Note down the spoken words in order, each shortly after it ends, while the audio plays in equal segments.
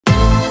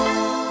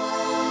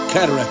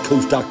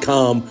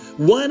CataractCoach.com.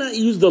 Why not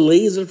use the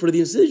laser for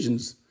the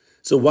incisions?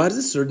 So why does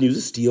the surgeon use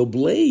a steel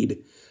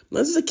blade? Now,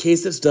 this is a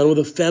case that's done with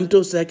a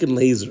femtosecond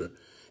laser.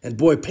 And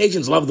boy,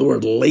 patients love the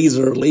word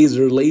laser,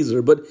 laser,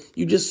 laser, but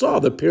you just saw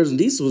the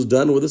paracentesis was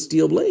done with a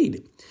steel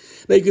blade.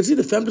 Now, you can see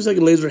the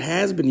femtosecond laser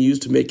has been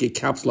used to make a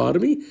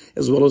capsulotomy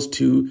as well as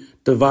to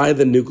divide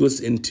the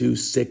nucleus into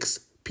 6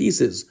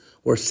 pieces,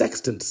 or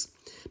sextants.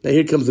 Now,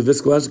 here comes the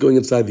viscoelastic going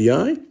inside the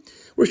eye.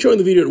 We're showing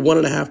the video at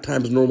 1.5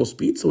 times normal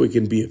speed so we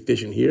can be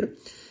efficient here.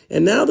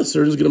 And now the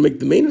surgeon's going to make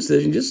the main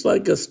incision just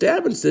like a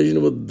stab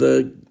incision with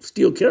the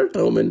steel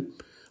keratome, and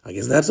I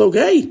guess that's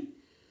okay.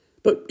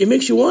 But it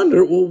makes you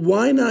wonder, well,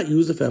 why not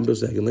use a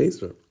femtosecond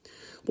laser?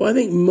 Well, I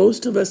think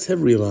most of us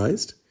have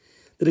realized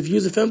that if you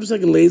use a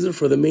femtosecond laser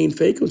for the main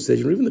phaco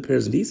incision or even the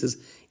paracentesis,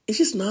 it's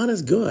just not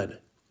as good.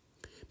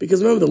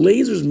 Because remember, the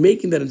laser's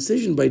making that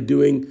incision by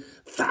doing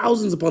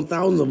thousands upon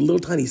thousands of little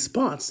tiny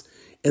spots,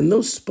 and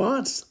those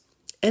spots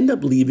end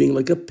up leaving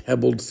like a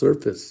pebbled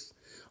surface,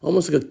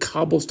 almost like a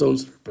cobblestone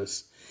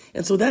surface.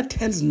 And so that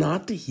tends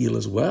not to heal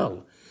as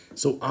well.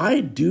 So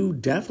I do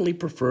definitely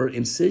prefer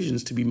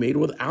incisions to be made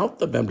without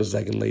the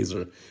femtosecond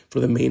laser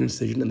for the main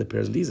incision and the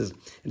paracentesis.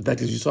 In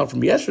fact, as you saw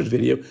from yesterday's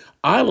video,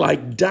 I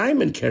like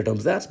diamond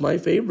keratomes. That's my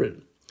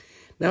favorite.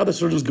 Now the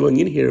surgeon's going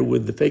in here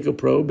with the phaco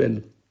probe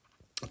and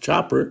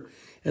chopper,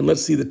 and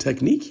let's see the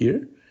technique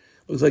here.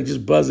 Looks like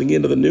just buzzing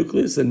into the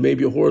nucleus and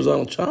maybe a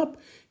horizontal chop.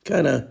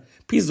 Kind of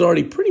piece is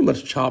already pretty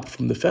much chopped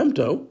from the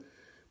femto,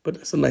 but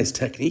that's a nice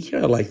technique here.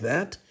 I like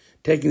that.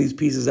 Taking these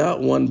pieces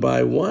out one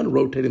by one,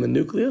 rotating the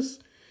nucleus,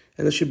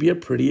 and this should be a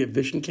pretty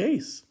efficient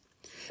case.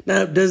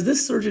 Now, does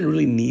this surgeon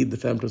really need the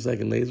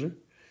femtosecond laser?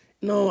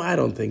 No, I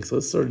don't think so.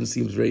 This surgeon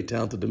seems very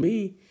talented to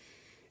me.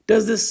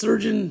 Does this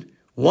surgeon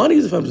want to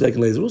use a femtosecond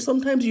laser? Well,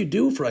 sometimes you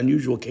do for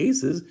unusual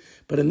cases,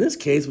 but in this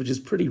case, which is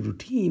pretty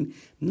routine,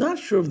 not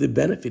sure of the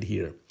benefit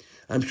here.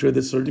 I'm sure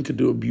this surgeon could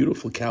do a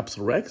beautiful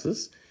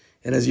capsulorhexis,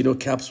 and as you know,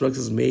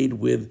 capsulorhexis made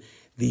with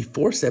the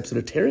forceps in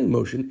a tearing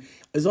motion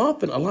is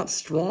often a lot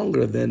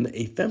stronger than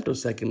a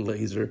femtosecond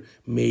laser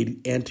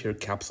made anterior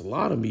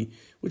capsulotomy,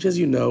 which, as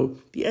you know,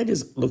 the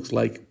edges looks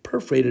like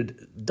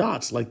perforated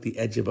dots like the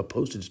edge of a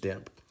postage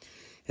stamp.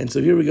 And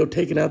so here we go,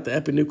 taking out the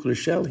epinuclear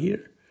shell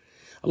here.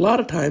 A lot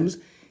of times,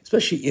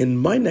 especially in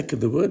my neck of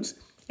the woods,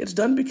 it's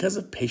done because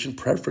of patient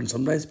preference.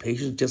 Sometimes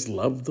patients just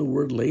love the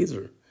word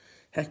laser.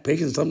 Heck,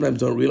 patients sometimes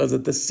don't realize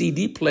that the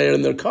CD player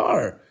in their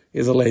car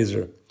is a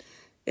laser.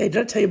 Hey,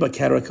 did I tell you about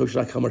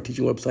CataractCoach.com, our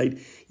teaching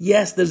website?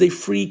 Yes, there's a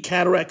free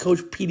Cataract Coach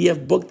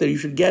PDF book there. You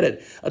should get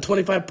it. A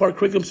 25-part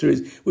curriculum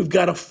series. We've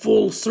got a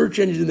full search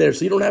engine there,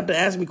 so you don't have to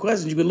ask me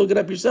questions. You can look it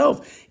up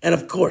yourself. And,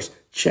 of course,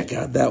 check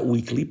out that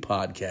weekly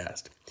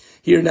podcast.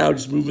 Here now,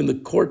 just moving the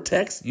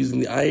cortex using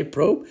the IA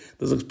probe.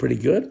 This looks pretty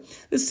good.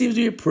 This seems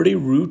to be a pretty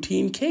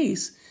routine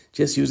case,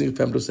 just using a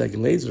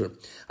femtosecond laser.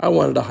 I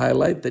wanted to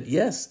highlight that,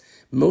 yes,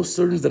 most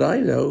surgeons that I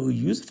know who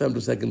use a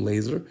femtosecond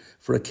laser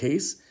for a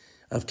case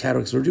of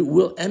cataract surgery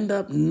will end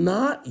up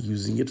not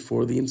using it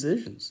for the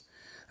incisions.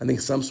 I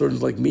think some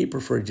surgeons like me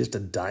prefer just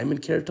a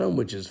diamond keratome,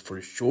 which is for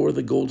sure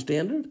the gold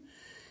standard,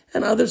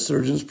 and other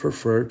surgeons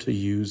prefer to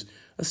use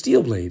a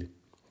steel blade.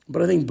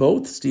 But I think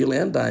both steel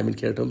and diamond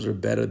keratomes are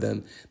better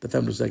than the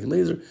femtosecond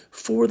laser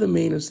for the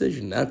main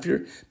incision. Now, if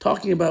you're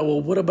talking about, well,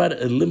 what about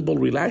a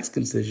limbal relaxed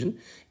incision?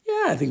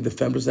 Yeah, I think the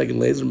femtosecond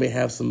laser may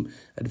have some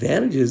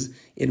advantages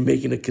in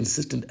making a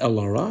consistent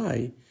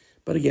LRI.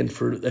 But again,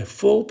 for a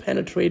full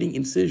penetrating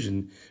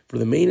incision, for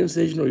the main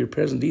incision or your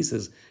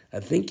paracentesis, I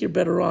think you're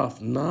better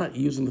off not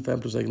using the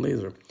femtosecond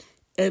laser,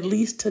 at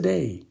least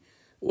today.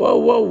 Whoa,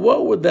 whoa,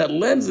 whoa, with that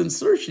lens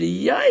insertion,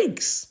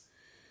 yikes.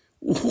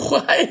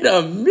 Wait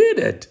a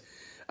minute.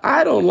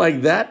 I don't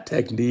like that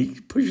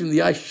technique, pushing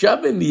the eye,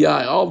 shoving the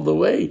eye all the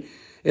way.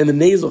 And the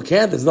nasal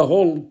canthus, the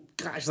whole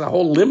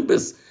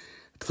limbus,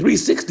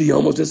 360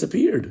 almost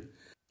disappeared.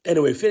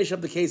 Anyway, finish up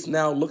the case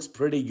now, looks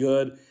pretty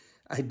good.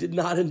 I did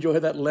not enjoy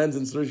that lens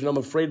insertion. I'm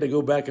afraid to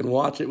go back and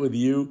watch it with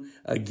you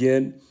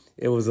again.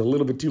 It was a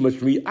little bit too much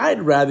for me.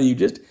 I'd rather you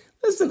just,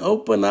 listen,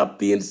 open up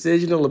the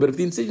incision a little bit. If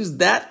the incision's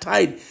that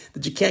tight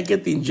that you can't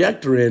get the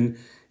injector in,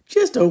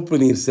 just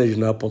open the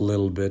incision up a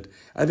little bit.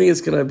 I think it's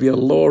going to be a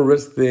lower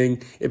risk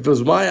thing. If it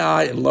was my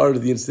eye, enlarge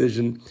the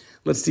incision.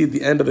 Let's see at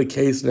the end of the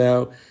case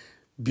now.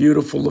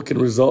 Beautiful looking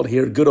result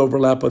here. Good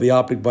overlap of the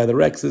optic by the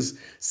rhexis.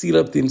 Seal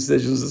up the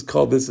incisions. Let's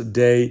call this a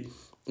day.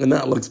 And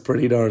that looks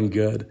pretty darn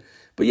good.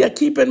 But yeah,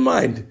 keep in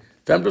mind,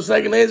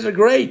 femtosecond lasers are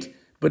great,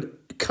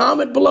 but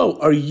comment below,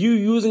 are you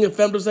using a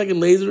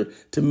femtosecond laser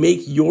to make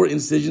your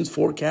incisions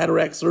for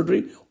cataract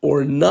surgery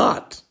or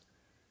not?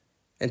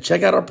 And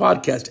check out our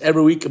podcast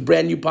every week, a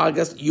brand new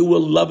podcast. You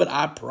will love it,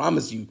 I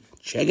promise you.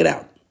 Check it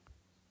out.